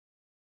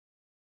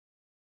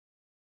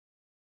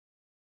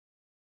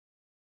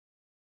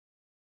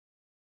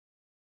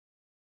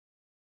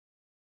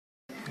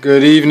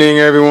Good evening,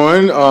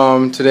 everyone.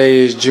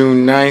 Today is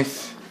June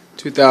 9th,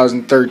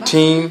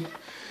 2013.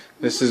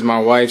 This is my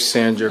wife,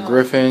 Sandra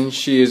Griffin.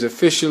 She is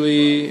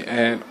officially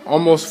at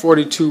almost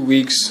 42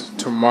 weeks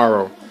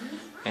tomorrow.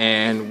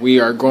 And we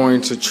are going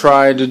to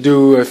try to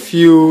do a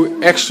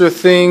few extra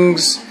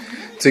things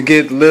to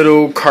get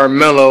little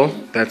Carmelo,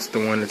 that's the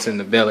one that's in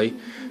the belly,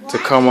 to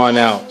come on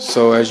out.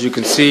 So as you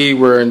can see,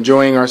 we're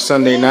enjoying our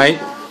Sunday night.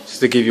 Just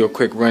to give you a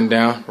quick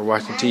rundown, we're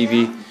watching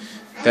TV.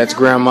 That's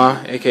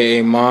Grandma,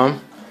 aka Mom.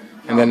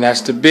 And then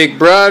that's the big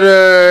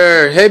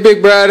brother. Hey,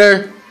 big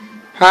brother.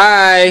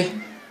 Hi.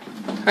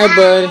 Hi,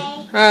 buddy.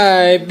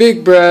 Hi,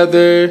 big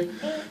brother.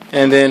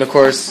 And then, of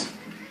course,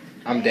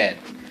 I'm Dad.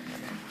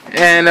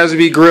 And as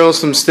we grill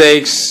some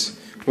steaks,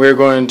 we're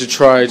going to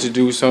try to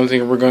do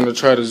something. We're going to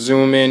try to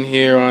zoom in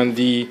here on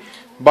the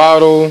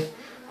bottle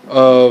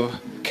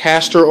of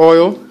castor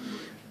oil.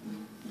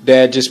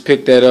 Dad just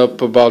picked that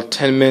up about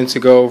 10 minutes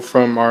ago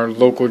from our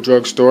local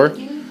drugstore.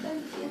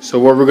 So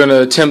what we're going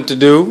to attempt to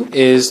do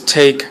is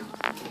take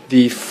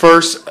the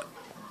first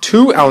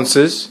 2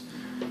 ounces.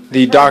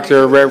 The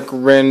doctor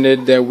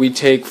recommended that we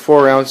take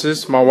 4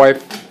 ounces. My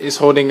wife is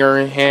holding her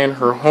in hand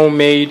her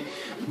homemade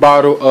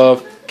bottle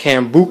of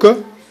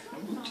kombucha,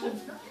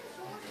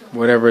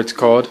 whatever it's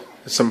called.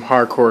 It's some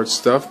hardcore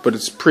stuff, but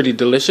it's pretty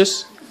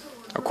delicious,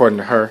 according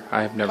to her.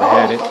 I have never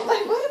had it.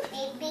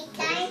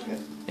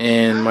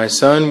 And my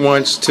son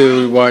wants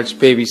to watch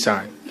Baby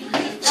Sign.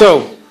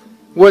 So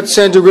what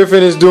Sandra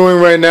Griffin is doing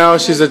right now,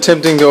 she's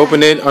attempting to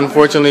open it.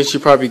 Unfortunately, she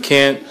probably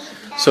can't.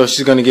 So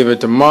she's going to give it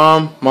to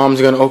Mom.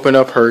 Mom's going to open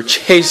up her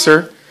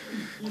chaser.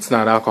 It's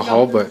not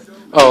alcohol, but...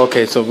 Oh,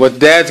 okay. So what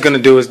Dad's going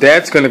to do is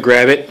Dad's going to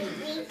grab it.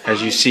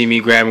 As you see me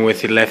grabbing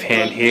with the left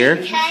hand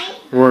here.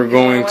 We're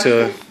going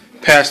to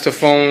pass the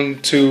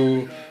phone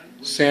to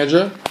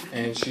Sandra.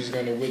 And she's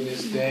going to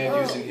witness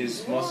Dad using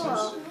his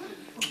muscles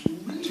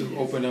to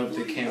open up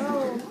the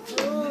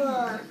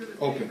kombucha.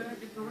 Open.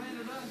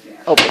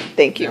 Open.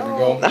 Thank you. There we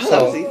go. That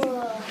was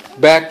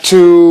easy. Back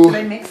to Can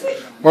I mix it?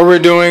 what we're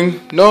doing.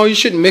 No, you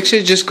shouldn't mix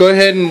it. Just go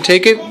ahead and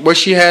take it. What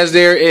she has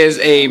there is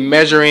a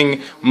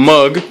measuring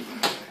mug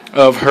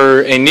of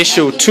her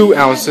initial 2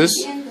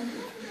 ounces.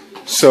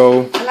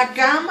 So, oh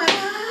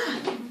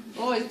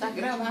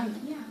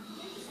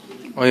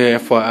yeah,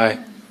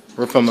 FYI,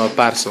 we're from El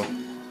Paso.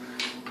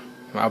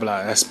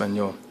 Habla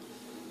español.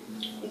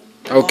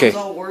 Okay. I'm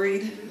all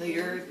worried that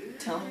you're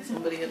telling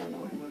somebody I don't know.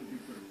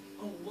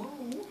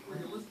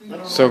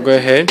 So go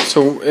ahead.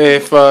 So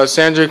if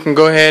Sandra can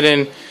go ahead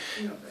and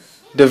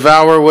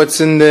devour what's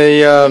in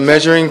the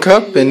measuring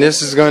cup, and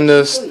this is going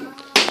to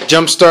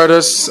jumpstart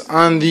us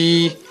on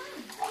the...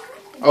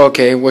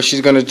 Okay, what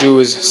she's going to do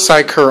is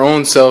psych her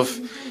own self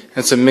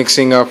into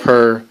mixing up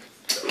her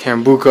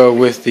kombucha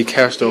with the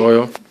castor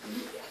oil.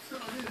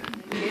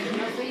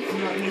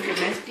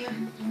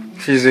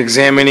 She's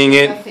examining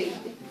it,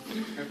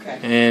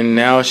 and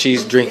now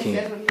she's drinking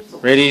it.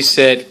 Ready,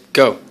 set,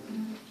 go.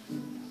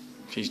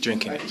 She's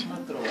drinking it.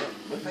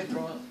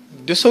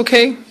 It's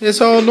okay. It's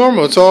all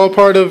normal. It's all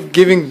part of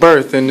giving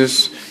birth in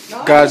this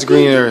God's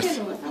green earth.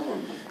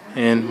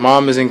 And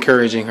Mom is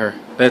encouraging her.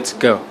 Let's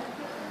go.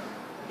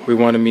 We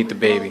want to meet the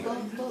baby.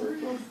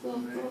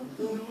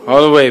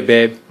 All the way,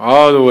 babe.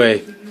 All the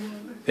way.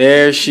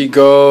 There she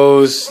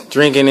goes.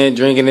 Drinking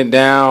it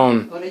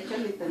down.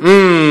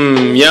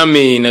 Mmm,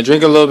 yummy. Now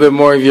drink a little bit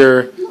more of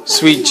your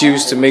sweet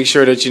juice to make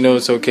sure that you know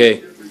it's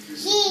okay.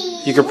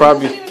 You could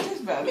probably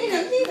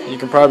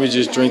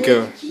just drink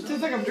a... It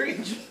tastes like I'm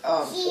drinking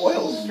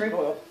oil, straight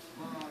oil.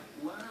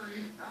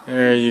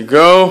 There you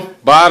go.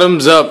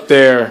 Bottoms up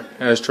there,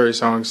 as Trey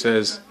Songz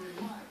says.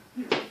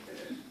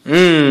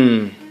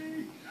 Mmm.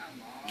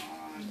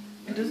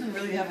 It doesn't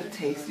really have a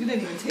taste. You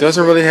didn't even taste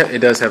It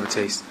does have a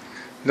taste.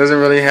 It doesn't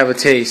really have a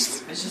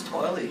taste. It's just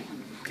oily.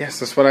 Yes,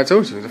 that's what I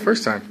told you the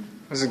first time.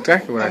 That's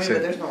exactly what I But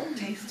said. there's no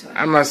taste to it.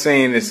 I'm not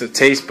saying it's a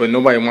taste, but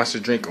nobody wants to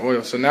drink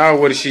oil. So now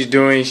what is she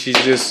doing? She's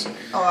just...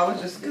 Oh, I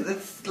was just... Because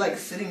it's like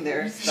sitting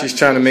there. She's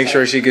trying to make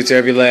sure she gets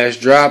every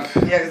last drop.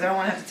 Yeah, because I don't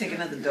want to have to take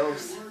another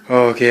dose.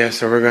 Okay,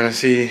 so we're going to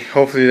see.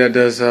 Hopefully that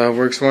does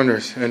works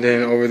wonders. And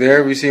then over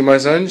there we see my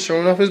son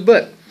showing off his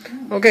butt.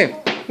 Okay,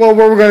 well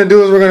what we're going to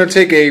do is we're going to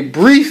take a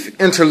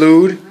brief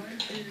interlude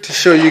to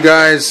show you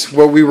guys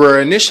what we were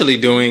initially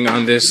doing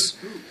on this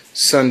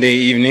Sunday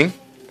evening.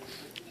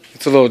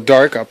 It's a little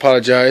dark, I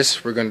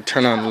apologize. We're going to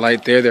turn on the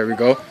light there. There we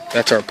go.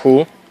 That's our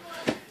pool.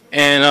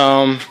 And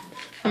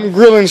I'm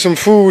grilling some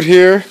food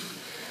here.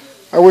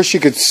 I wish you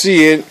could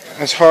see it.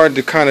 It's hard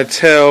to kind of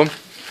tell.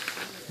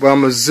 But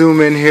I'm going to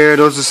zoom in here.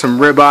 Those are some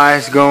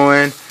ribeyes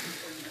going.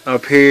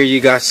 Up here you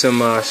got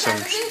some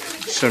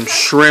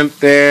shrimp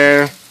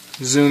there.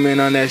 Zoom in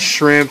on that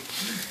shrimp.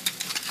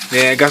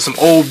 Yeah, I got some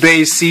Old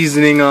Bay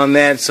seasoning on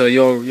that, so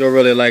you'll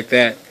really like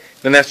that.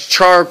 Then that's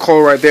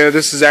charcoal right there.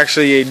 This is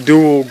actually a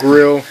dual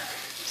grill.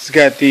 It's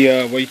got the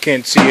well, you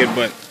can't see it,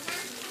 but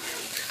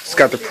it's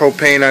got the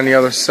propane on the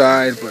other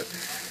side. But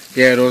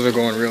yeah, those are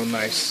going real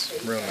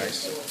nice, real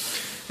nice.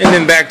 And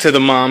then back to the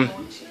mom,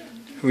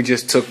 who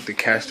just took the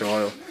castor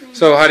oil.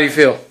 So how do you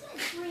feel?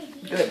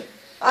 Good.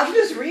 I'm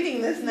just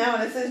reading this now,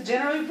 and it says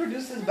generally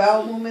produces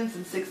bowel movements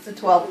in 6 to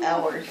 12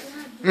 hours.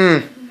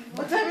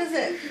 What time is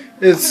it?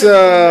 It's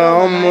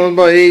almost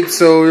about 8,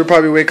 so you'll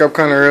probably wake up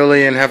kind of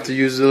early and have to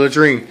use the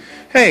latrine.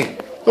 Hey,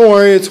 don't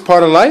worry, it's a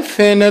part of life,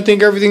 and I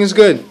think everything is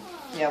good.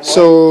 Yeah, well,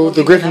 So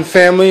the Griffin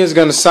family is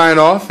going to sign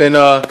off, and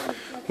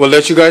we'll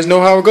let you guys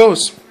know how it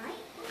goes.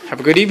 Have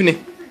a good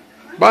evening.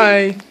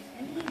 Bye.